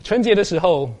春节的时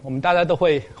候，我们大家都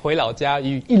会回老家，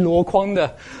与一箩筐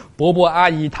的伯伯、阿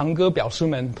姨、堂哥、表叔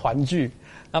们团聚。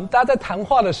那么大家在谈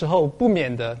话的时候，不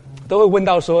免的都会问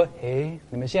到说：“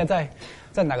你们现在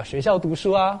在哪个学校读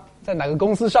书啊？在哪个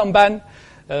公司上班？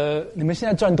你们现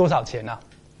在赚多少钱啊？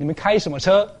你们开什么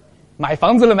车？买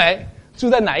房子了没？住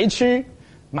在哪一区？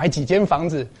买几间房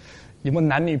子？有没有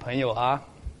男女朋友啊？”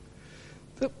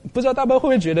这不知道大家会不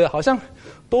会觉得，好像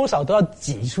多少都要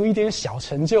挤出一点小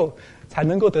成就，才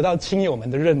能够得到亲友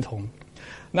们的认同。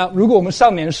那如果我们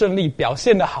少年顺利，表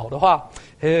现得好的话，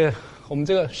我们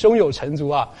这个胸有成竹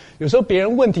啊，有时候别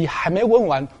人问题还没问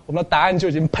完，我们的答案就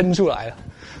已经喷出来了。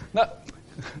那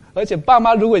而且爸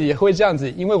妈如果也会这样子，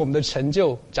因为我们的成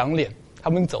就长脸，他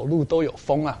们走路都有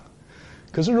风啊。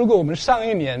可是如果我们上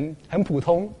一年很普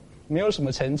通，没有什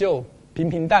么成就，平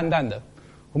平淡淡的，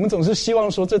我们总是希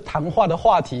望说这谈话的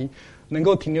话题能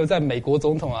够停留在美国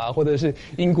总统啊，或者是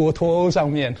英国脱欧上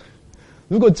面。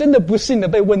如果真的不幸的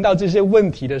被问到这些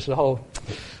问题的时候，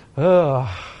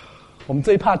我们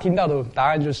最怕听到的答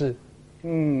案就是，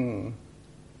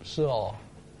是哦，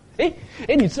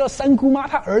你知道三姑妈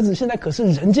她儿子现在可是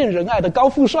人见人爱的高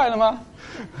富帅了吗？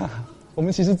我们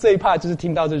其实最怕就是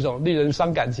听到这种令人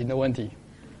伤感情的问题。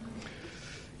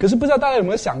可是不知道大家有没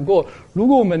有想过，如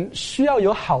果我们需要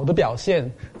有好的表现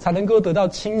才能够得到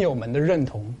亲友们的认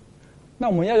同，那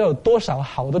我们要有多少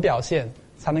好的表现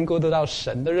才能够得到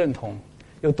神的认同？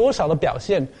有多少的表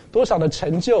现，多少的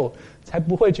成就，才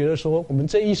不会觉得说我们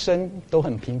这一生都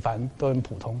很平凡，都很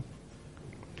普通？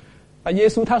耶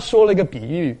稣他说了一个比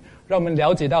喻，让我们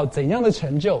了解到怎样的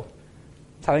成就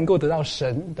才能够得到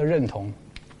神的认同。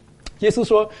耶稣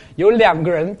说，有两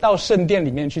个人到圣殿里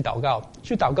面去祷告，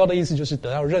去祷告的意思就是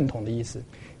得到认同的意思。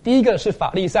第一个是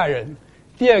法利赛人，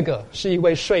第二个是一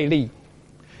位税吏。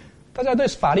大家对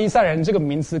法利赛人这个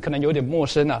名词可能有点陌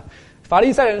生啊。法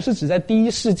利赛人是指在第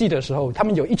一世纪的时候，他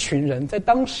们有一群人在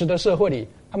当时的社会里，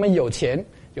他们有钱、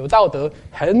有道德、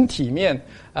很体面，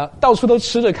到处都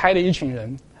吃得开的一群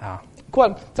人啊。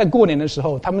在过年的时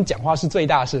候，他们讲话是最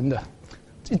大声的，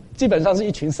基本上是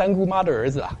一群三姑妈的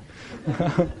儿子啊。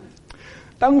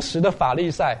当时的法利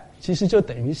赛其实就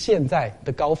等于现在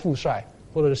的高富帅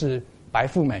或者是白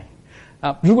富美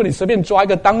啊。如果你随便抓一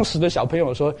个当时的小朋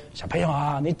友说：“小朋友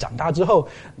啊，你长大之后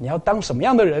你要当什么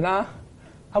样的人啊？”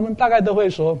他们大概都会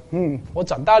说：“我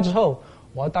长大之后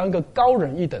我要当一个高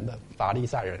人一等的法利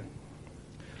赛人。”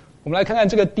我们来看看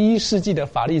这个第一世纪的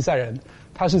法利赛人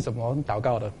他是怎么祷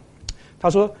告的。他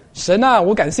说：“神啊，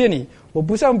我感谢你，我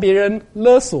不像别人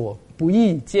勒索、不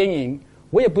义、奸淫，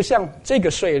我也不像这个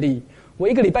税吏。我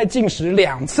一个礼拜进食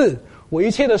2次，我一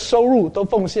切的收入都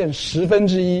奉献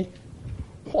1/10。”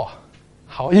哇，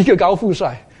好一个高富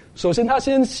帅！首先他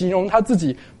先形容他自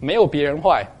己没有别人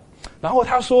坏，然后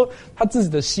他说他自己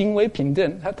的行为品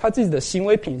正，他自己的行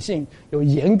为品性有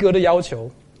严格的要求。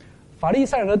法利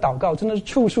赛人的祷告真的是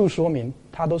处处说明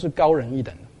他都是高人一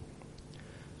等的。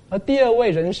而第二位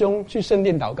仁兄去圣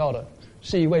殿祷告的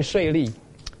是一位税吏。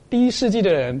第一世纪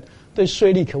的人对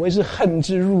税吏可谓是恨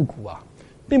之入骨啊，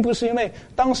并不是因为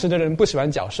当时的人不喜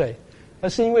欢缴税，而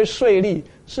是因为税吏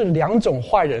是两种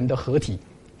坏人的合体。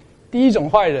第一种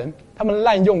坏人，他们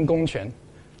滥用公权，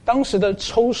当时的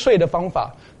抽税的方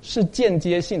法是间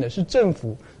接性的，是政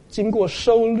府经过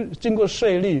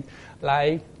税率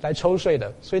来抽税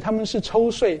的，所以他们是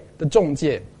抽税的中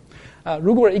介。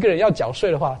如果一个人要缴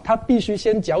税的话，他必须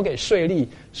先缴给税吏，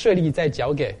税吏再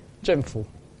缴给政府。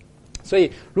所以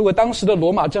如果当时的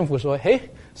罗马政府说：“嘿，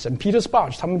圣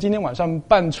Petersburg 他们今天晚上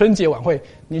办春节晚会，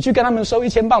你去跟他们收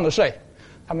1000磅的税。”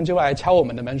他们就会来敲我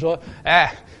们的门说：“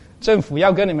政府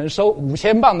要跟你们收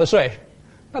5000磅的税。”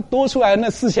那多出来的那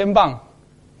4000磅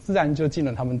自然就进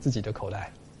了他们自己的口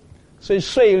袋。所以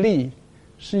税吏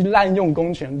是滥用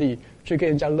公权力去跟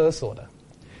人家勒索的。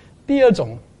第二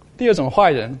种坏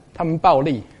人，他们暴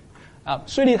力啊。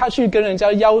税吏他去跟人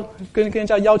家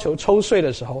要求抽税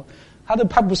的时候，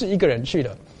他不是一个人去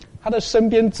的，他的身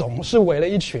边总是围了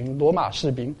一群罗马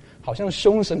士兵，好像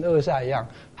凶神恶煞一样，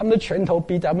他们的拳头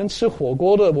比咱们吃火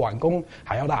锅的碗公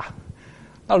还要大。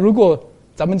那如果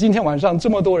咱们今天晚上这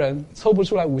么多人凑不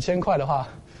出来5000块的话，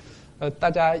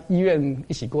大家医院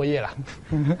一起过夜啦。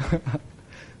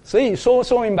所以说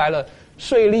明白了，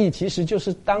税吏其实就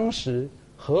是当时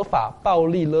合法暴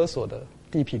力勒索的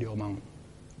地痞流氓。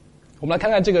我们来看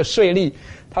看这个税吏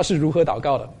他是如何祷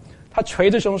告的。他捶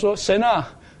着胸说：“神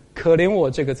啊，可怜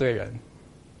我这个罪人。”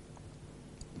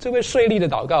这位税吏的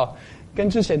祷告跟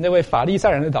之前那位法利赛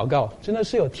人的祷告真的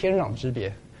是有天壤之别。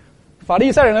法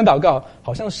利赛人的祷告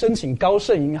好像申请高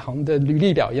盛银行的履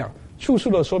历表一样，处处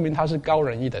的说明他是高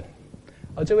人一等。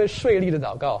而这位税吏的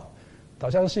祷告好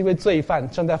像是一位罪犯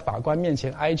站在法官面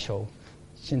前哀求，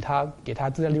请他给他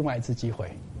再另外一次机会。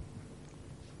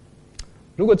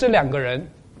如果这2个人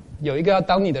有一个要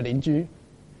当你的邻居，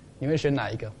你会选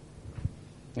哪一个？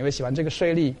你会喜欢这个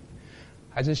税吏，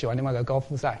还是喜欢另外一个高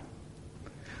富帅？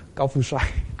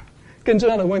更重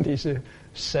要的问题是，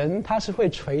神他是会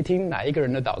垂听哪一个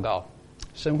人的祷告？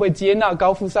神会接纳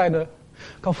高富帅呢？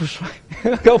高富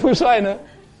帅呢？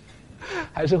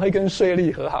还是会跟税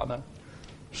吏和好呢？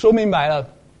说明白了，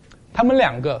他们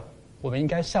2个，我们应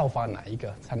该效法哪一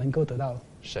个，才能够得到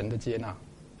神的接纳？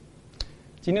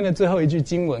今天的最后一句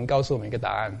经文告诉我们一个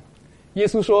答案。耶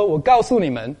稣说：“我告诉你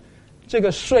们，这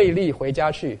个税吏回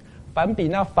家去，反比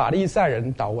那法利赛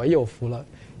人倒为有福了。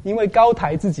因为高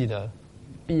抬自己的，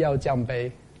必要降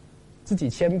卑；自己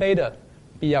谦卑的，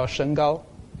必要升高。”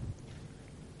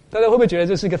大家会不会觉得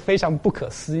这是一个非常不可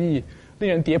思议、令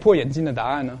人跌破眼镜的答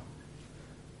案呢？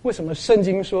为什么圣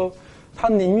经说他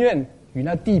宁愿与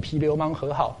那地痞流氓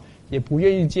和好，也不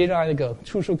愿意接纳那个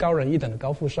处处高人一等的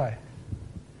高富帅？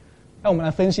那我们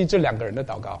来分析这2个人的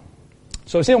祷告。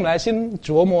首先，我们来先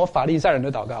琢磨法利赛人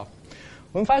的祷告。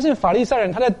我们发现法利赛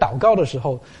人他在祷告的时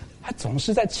候，他总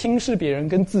是在轻视别人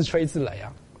跟自吹自擂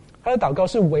啊。他的祷告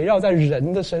是围绕在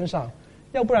人的身上，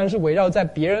要不然是围绕在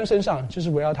别人身上，就是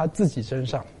围绕他自己身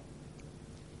上。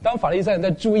当法利赛人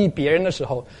在注意别人的时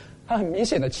候，他很明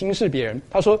显的轻视别人。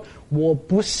他说：“我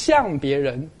不向别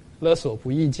人勒索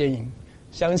不义奸淫。”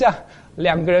想一下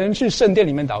，2个人去圣殿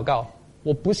里面祷告，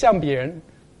我不向别人，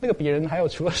那个别人还有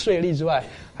除了税吏之外，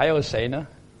还有谁呢？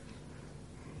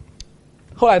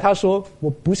后来他说：“我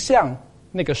不向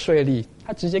那个税吏。”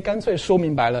他直接干脆说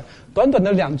明白了。短短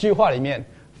的2句话里面，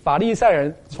法利赛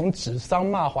人从指桑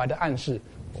骂槐的暗示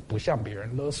“我不向别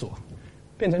人勒索”，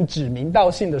变成指名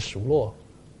道姓的数落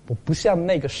“我不像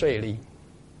那个税吏”。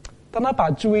当他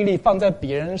把注意力放在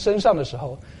别人身上的时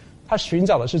候，他寻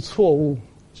找的是错误，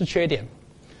是缺点。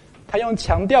他用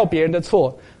强调别人的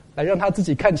错来让他自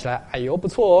己看起来哎呦不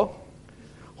错哦。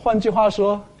换句话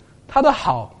说，他的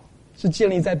好是建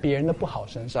立在别人的不好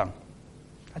身上，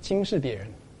他轻视别人。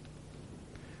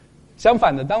相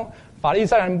反的，当法利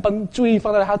赛人把注意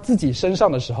放在他自己身上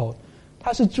的时候，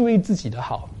他是注意自己的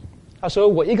好。他说：“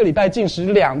我1个礼拜进食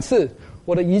2次，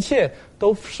我的一切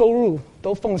都收入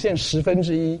都奉献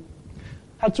1/10。”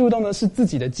他注重的是自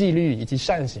己的纪律以及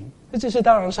善行，这些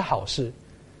当然是好事，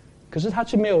可是他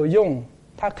却没有用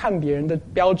他看别人的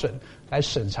标准来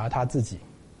审查他自己。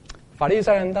法利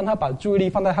赛人当他把注意力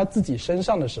放在他自己身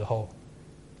上的时候，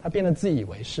他变得自以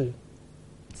为是，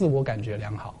自我感觉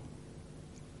良好。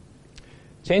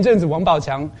前一阵子王宝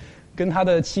强跟他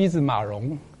的妻子马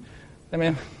蓉那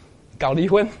边搞离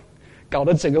婚，搞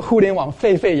得整个互联网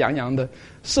沸沸扬扬的，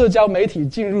社交媒体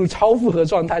进入超负荷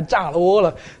状态，炸了窝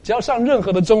了。只要上任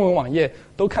何的中文网页，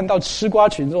都看到吃瓜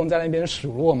群众在那边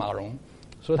数落马蓉，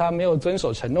说他没有遵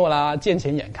守承诺啦，见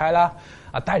钱眼开啦，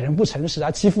待人不诚实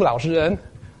啊，欺负老实人。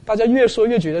大家越说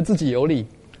越觉得自己有理，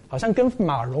好像跟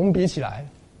马蓉比起来，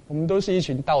我们都是一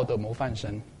群道德模范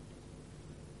生。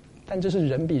但这是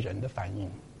人比人的反应，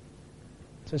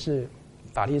这是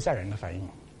法利赛人的反应。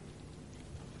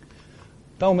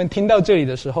当我们听到这里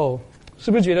的时候，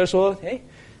是不是觉得说，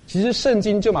其实圣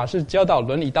经就嘛是教导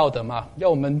伦理道德嘛，要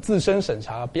我们自身审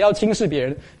查，不要轻视别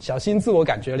人，小心自我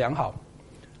感觉良好。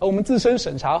而我们自身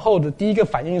审查后的第一个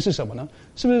反应是什么呢？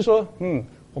是不是说，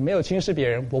我没有轻视别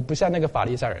人，我不像那个法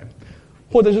利赛人，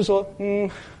或者是说，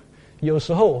有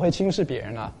时候我会轻视别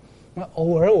人啊，那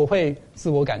偶尔我会自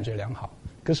我感觉良好，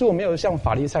可是我没有像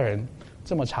法利赛人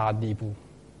这么差的地步。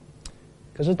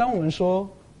可是当我们说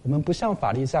我们不像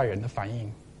法利赛人的反应，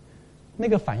那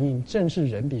个反应正是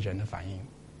人比人的反应。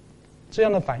这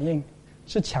样的反应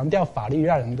是强调法利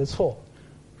赛人的错，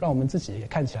让我们自己也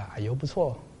看起来哎呦不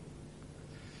错。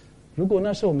如果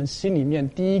那是我们心里面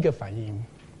第一个反应，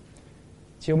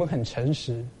其实我们很诚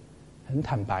实、很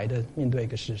坦白的面对一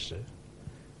个事实，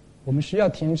我们需要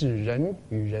停止人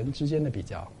与人之间的比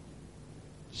较。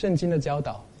圣经的教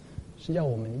导是要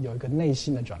我们有一个内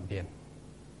心的转变。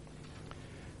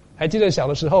还记得小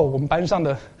的时候，我们班上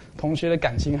的同学的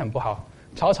感情很不好，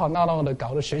吵吵闹闹的，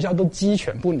搞得学校都鸡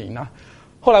犬不宁啊。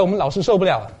后来我们老师受不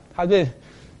了了，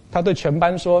他对全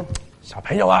班说：“小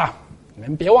朋友啊，你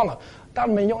们别忘了，当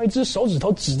你们用1只手指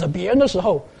头指着别人的时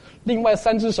候，另外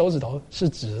3只手指头是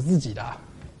指着自己的。”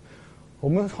我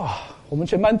们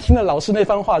全班听了老师那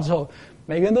番话之后，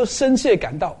每个人都深切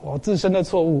感到自身的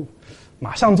错误，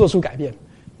马上做出改变。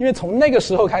因为从那个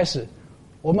时候开始，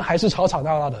我们还是吵吵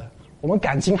闹闹的，我们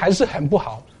感情还是很不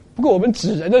好。不过我们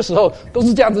指人的时候都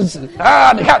是这样子指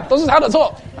啊，你看都是他的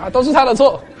错啊，都是他的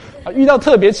错啊。遇到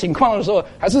特别情况的时候，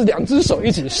还是2只手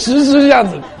一起10只这样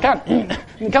子，看，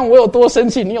你看我有多生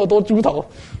气，你有多猪头。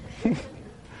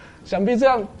想必这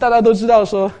样大家都知道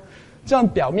说，这样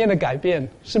表面的改变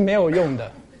是没有用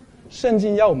的。圣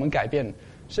经要我们改变，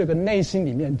是有个内心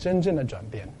里面真正的转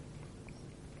变。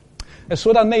那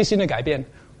说到内心的改变，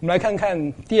我们来看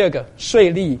看第二个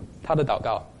税吏他的祷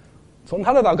告。从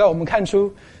他的祷告，我们看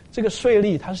出这个税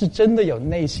吏他是真的有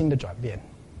内心的转变。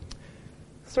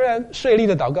虽然税吏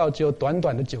的祷告只有短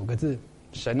短的9个字：“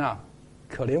神啊，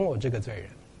可怜我这个罪人。”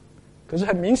可是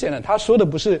很明显的，他说的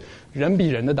不是人比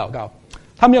人的祷告。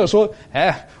他没有说：“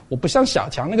我不像小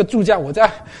强那个住在我家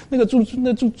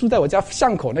住在我家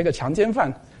巷口那个强奸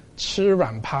犯，吃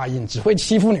软怕硬，只会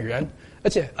欺负女人。而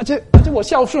且我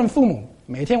孝顺父母，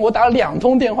每天我打2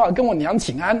通电话跟我娘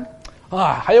请安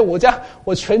啊。还有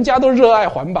我全家都热爱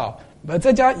环保，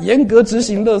在家严格执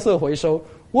行垃圾回收。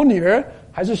我女儿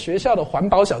还是学校的环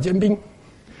保小尖兵。”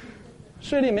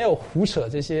税吏没有胡扯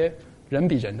这些人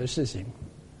比人的事情，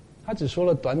他只说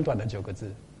了短短的9个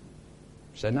字：“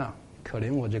神啊，可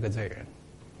怜我这个罪人。”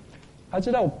他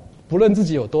知道不论自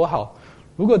己有多好，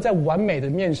如果在完美的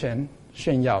面前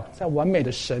炫耀，在完美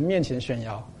的神面前炫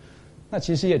耀，那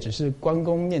其实也只是关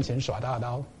公面前耍大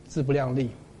刀，自不量力。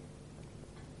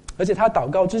而且他祷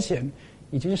告之前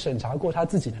已经审查过他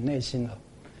自己的内心了，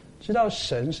知道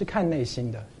神是看内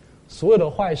心的，所有的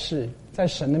坏事在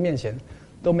神的面前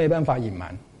都没办法隐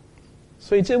瞒。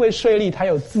所以这位税吏他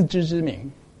有自知之明，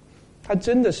他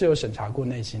真的是有审查过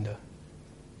内心的。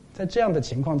在这样的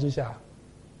情况之下，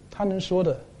他能说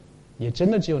的也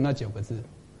真的只有那9个字：“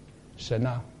神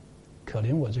啊，可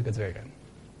怜我这个罪人。”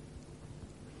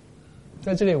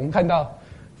在这里我们看到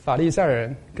法利赛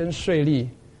人跟税吏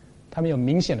他们有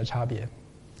明显的差别。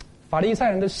法利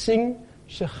赛人的心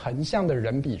是横向的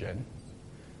人比人，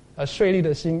而税吏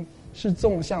的心是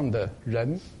纵向的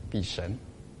人比神。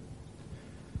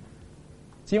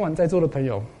今晚在座的朋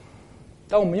友，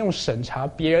当我们用审查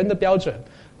别人的标准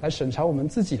来审查我们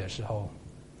自己的时候，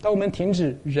当我们停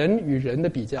止人与人的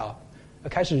比较，而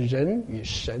开始人与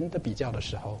神的比较的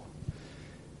时候，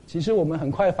其实我们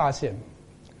很快发现，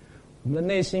我们的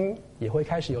内心也会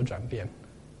开始有转变。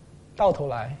到头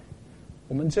来，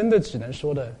我们真的只能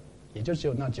说的，也就只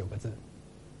有那9个字：“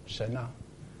神啊，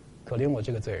可怜我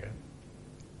这个罪人。”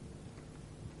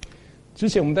之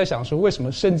前我们在想说，为什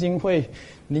么圣经会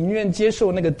宁愿接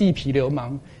受那个地痞流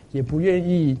氓，也不愿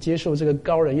意接受这个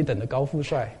高人一等的高富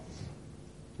帅？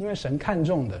因为神看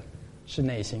重的是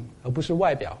内心，而不是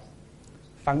外表。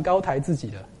凡高抬自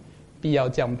己的，必要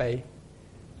降卑；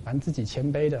凡自己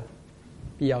谦卑的，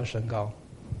必要升高。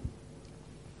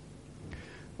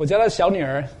我家的小女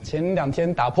儿前2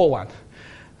天打破碗，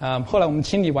后来我们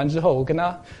清理完之后，我跟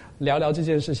她聊聊这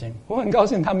件事情。我很高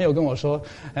兴她没有跟我说：“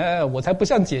我才不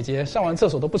像姐姐上完厕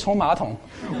所都不冲马桶，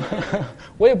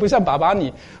我也不像爸爸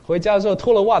你回家的时候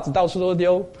脱了袜子到处都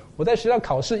丢。我在学校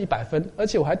考试100分，而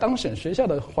且我还当选学校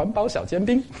的环保小尖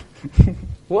兵。”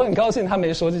我很高兴她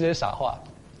没说这些傻话。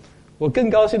我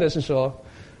更高兴的是说，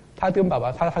她跟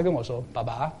我说：“爸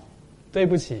爸，对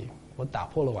不起，我打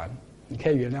破了碗，你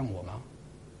可以原谅我吗？”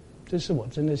这是我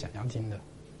真的想要听的，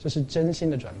这是真心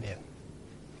的转变。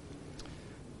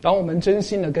当我们真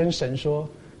心的跟神说：“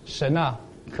神啊，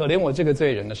可怜我这个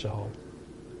罪人”的时候，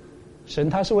神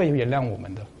他是会原谅我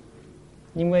们的，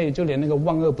因为就连那个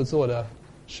万恶不作的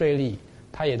税吏，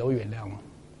他也都原谅了。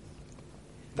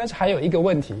但是还有一个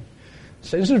问题，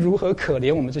神是如何可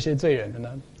怜我们这些罪人的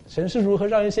呢？神是如何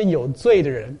让一些有罪的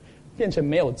人变成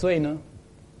没有罪呢？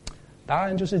答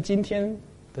案就是今天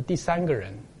的第3个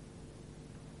人，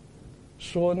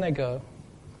说那个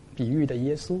比喻的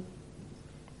耶稣。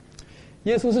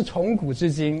耶稣是从古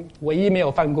至今唯一没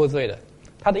有犯过罪的，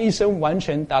他的一生完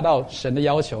全达到神的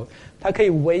要求，他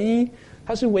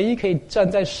是唯一可以站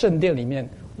在圣殿里面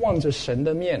望着神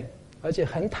的面，而且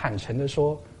很坦诚的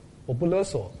说：“我不勒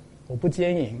索，我不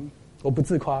奸淫，我不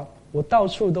自夸，我到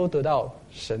处都得到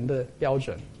神的标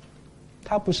准。”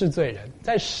他不是罪人，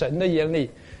在神的眼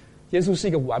里，耶稣是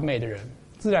一个完美的人，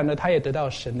自然的他也得到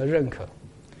神的认可。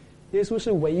耶稣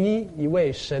是唯一一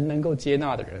位神能够接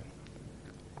纳的人。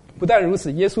不但如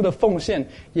此，耶稣的奉献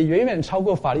也远远超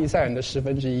过法利赛人的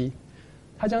1/10。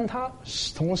他将他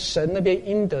从神那边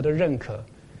应得的认可，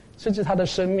甚至他的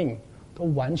生命都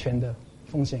完全的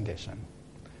奉献给神。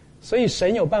所以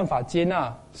神有办法接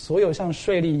纳所有像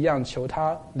税吏一样求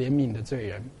他怜悯的罪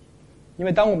人。因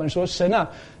为当我们说：“神啊，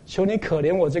求你可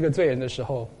怜我这个罪人”的时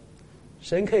候，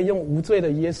神可以用无罪的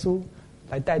耶稣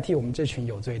来代替我们这群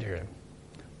有罪的人，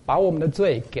把我们的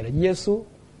罪给了耶稣，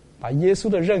把耶稣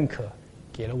的认可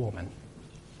给了我们。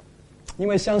因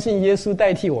为相信耶稣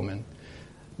代替我们，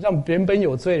让原本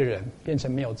有罪的人变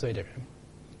成没有罪的人。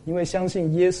因为相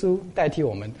信耶稣代替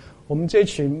我们，我们这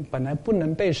群本来不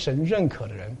能被神认可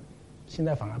的人，现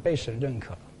在反而被神认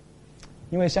可了。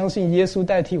因为相信耶稣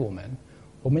代替我们，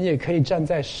我们也可以站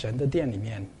在神的殿里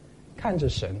面，看着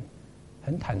神，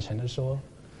很坦诚的说，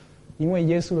因为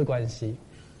耶稣的关系，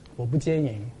我不奸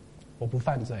淫，我不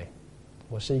犯罪，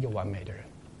我是一个完美的人。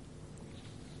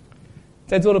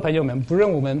在座的朋友们，不论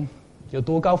我们有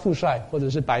多高富帅或者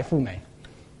是白富美，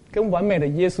跟完美的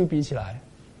耶稣比起来，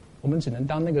我们只能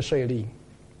当那个税吏。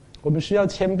我们需要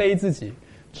谦卑自己，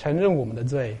承认我们的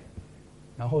罪，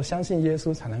然后相信耶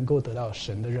稣，才能够得到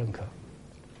神的认可。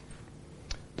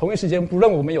同一时间，不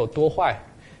论我们有多坏，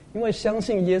因为相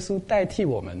信耶稣代替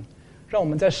我们，让我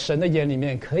们在神的眼里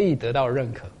面可以得到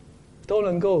认可，都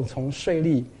能够从税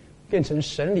吏变成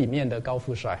神里面的高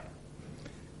富帅。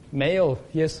没有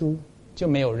耶稣就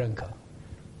没有认可，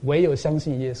唯有相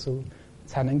信耶稣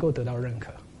才能够得到认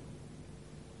可。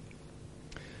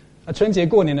春节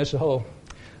过年的时候，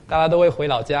大家都会回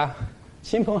老家，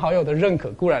亲朋好友的认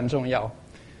可固然重要，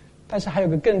但是还有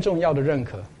个更重要的认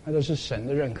可，那就是神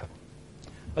的认可。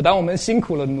而当我们辛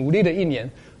苦了努力的一年，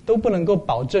都不能够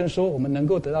保证说我们能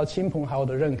够得到亲朋好友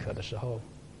的认可的时候，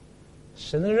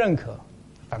神的认可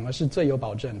反而是最有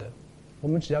保证的。我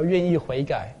们只要愿意悔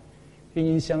改，愿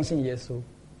意相信耶稣，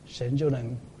神就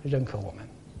能认可我们。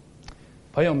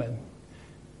朋友们，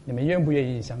你们愿不愿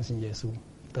意相信耶稣，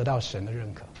得到神的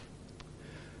认可？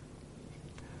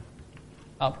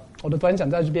好，我的短讲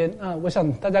在这边我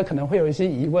想大家可能会有一些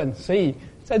疑问，所以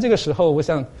在这个时候，我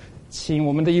想请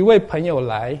我们的一位朋友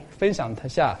来分享一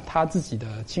下他自己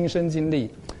的亲身经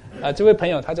历。这位朋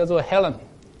友他叫做 Helen，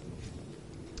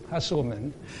 她是我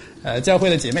们教会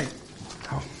的姐妹。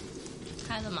好，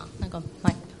开了吗？那个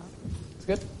麦。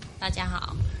Good。大家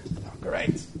好。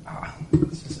Great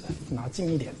拿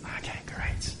近一点。OK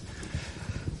Great。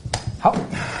好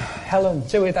 ，Helen，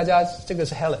 这位大家这个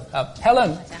是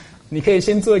Helen。Helen， 你可以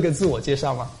先做一个自我介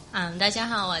绍吗？大家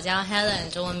好，我叫 Helen，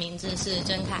 中文名字是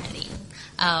甄凯琳。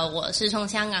我是从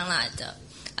香港来的，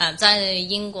在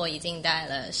英国已经待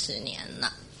了10年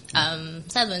了。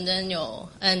在伦敦有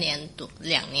2年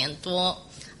多，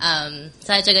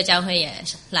在这个教会也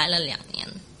来了2年。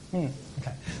OK。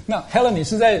那 Helen， 你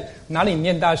是在哪里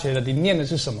念大学的？你念的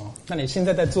是什么？那你现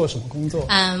在在做什么工作？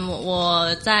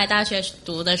我在大学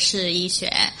读的是医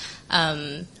学，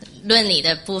论理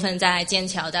的部分在剑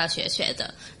桥大学学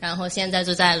的，然后现在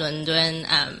就在伦敦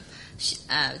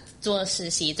做实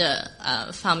习的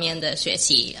方面的学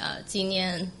习。今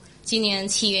年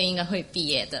7月应该会毕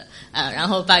业的，然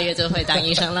后8月就会当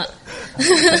医生了。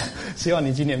希望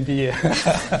你今年毕业。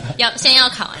先要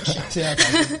考完试。先要考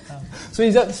试。所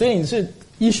以你是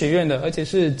医学院的，而且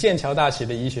是剑桥大学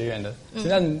的医学院的。现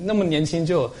在那么年轻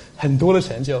就有很多的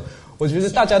成就。我觉得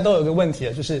大家都有个问题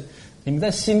啊，就是你们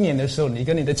在新年的时候，你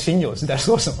跟你的亲友是在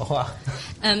说什么话？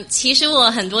其实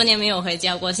我很多年没有回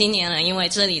家过新年了，因为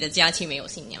这里的假期没有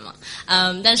新年嘛。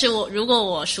但是如果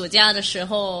我暑假的时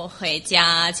候回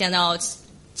家见到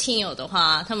亲友的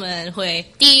话，他们会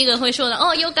第一个会说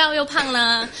的又高又胖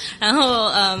了，然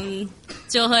后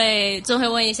就会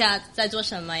问一下在做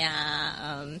什么呀，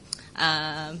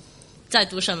在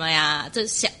读什么呀？这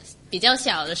比较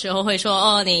小的时候会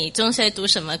说你中学读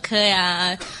什么科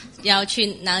呀？要去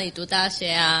哪里读大学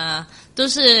啊？都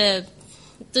是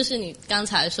你刚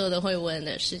才说的会问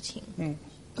的事情。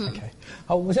OK，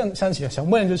 好，我想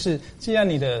问就是，既然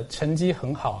你的成绩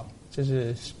很好，就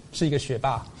是一个学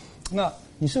霸，那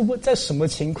你是在什么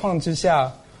情况之下，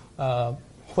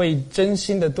会真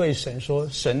心的对神说：“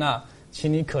神啊，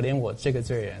请你可怜我这个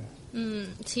罪人。”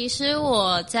其实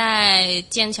我在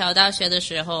剑桥大学的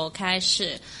时候开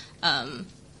始，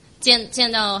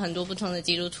见到很多不同的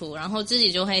基督徒，然后自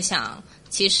己就会想，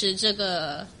其实这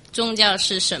个宗教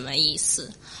是什么意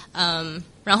思？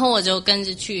然后我就跟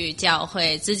着去教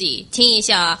会，自己听一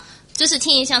下，就是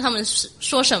听一下他们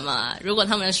说什么。如果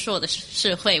他们说的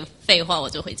是废话，我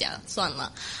就回家算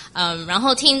了。然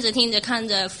后听着看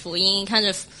着福音，看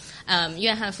着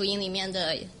约翰福音里面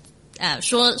的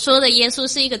说的耶稣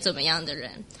是一个怎么样的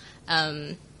人。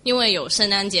因为有圣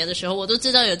诞节的时候，我都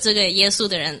知道有这个耶稣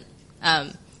的人，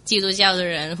基督教的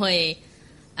人会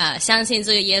相信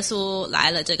这个耶稣来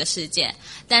了这个世界，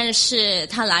但是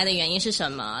他来的原因是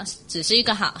什么？只是一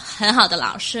个很好的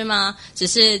老师吗？只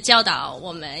是教导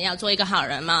我们要做一个好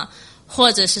人吗？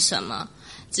或者是什么？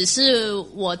只是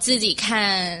我自己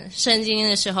看圣经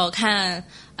的时候，看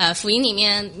福音里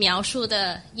面描述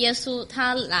的耶稣，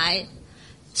他来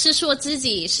是说自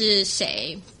己是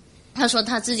谁？他说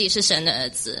他自己是神的儿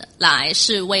子，来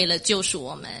是为了救赎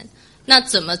我们。那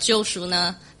怎么救赎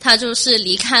呢？他就是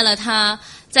离开了他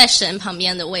在神旁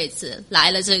边的位置，来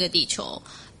了这个地球，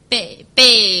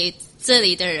被这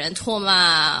里的人唾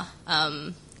骂，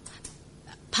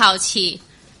抛弃，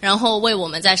然后为我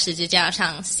们在十字架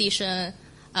上牺牲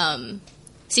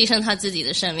他自己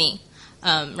的生命，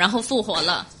然后复活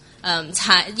了，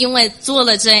才因为做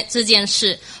了这件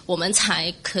事，我们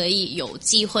才可以有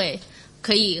机会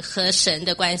可以和神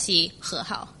的关系和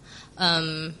好。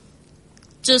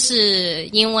就是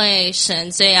因为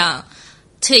神这样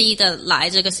特意的来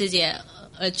这个世界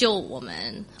而救我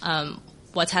们，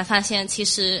我才发现其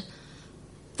实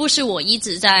不是我一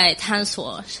直在探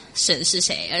索神是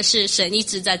谁，而是神一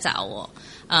直在找我。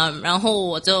然后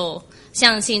我就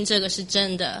相信这个是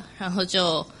真的，然后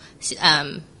就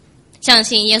相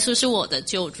信耶稣是我的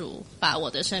救主，把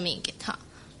我的生命给他。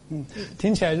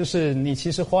听起来就是你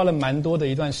其实花了蛮多的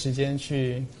一段时间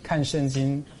去看圣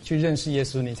经，去认识耶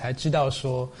稣，你才知道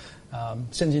说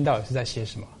圣经到底是在写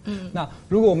什么。那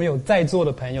如果我们有在座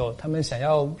的朋友，他们想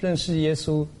要认识耶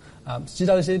稣知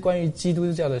道一些关于基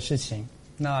督教的事情，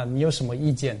那你有什么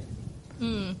意见？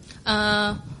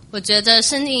我觉得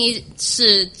圣经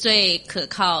是最可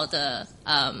靠的，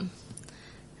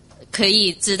可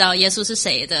以知道耶稣是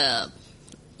谁的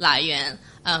来源。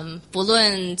不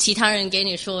论其他人给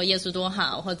你说耶稣多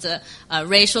好，或者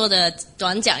Ray 说的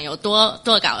短讲有多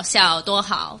搞笑，多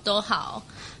好，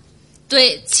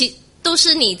对，都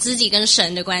是你自己跟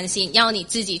神的关系，要你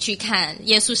自己去看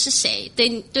耶稣是谁，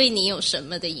对你有什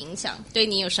么的影响，对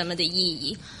你有什么的意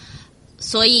义。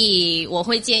所以我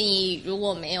会建议，如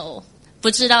果没有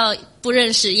不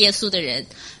认识耶稣的人，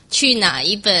去拿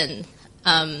一本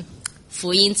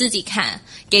福音自己看，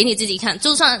给你自己看，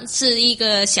就算是一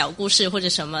个小故事或者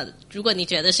什么，如果你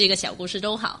觉得是一个小故事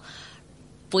都好，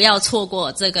不要错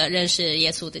过这个认识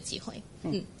耶稣的机会。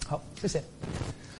好，谢谢。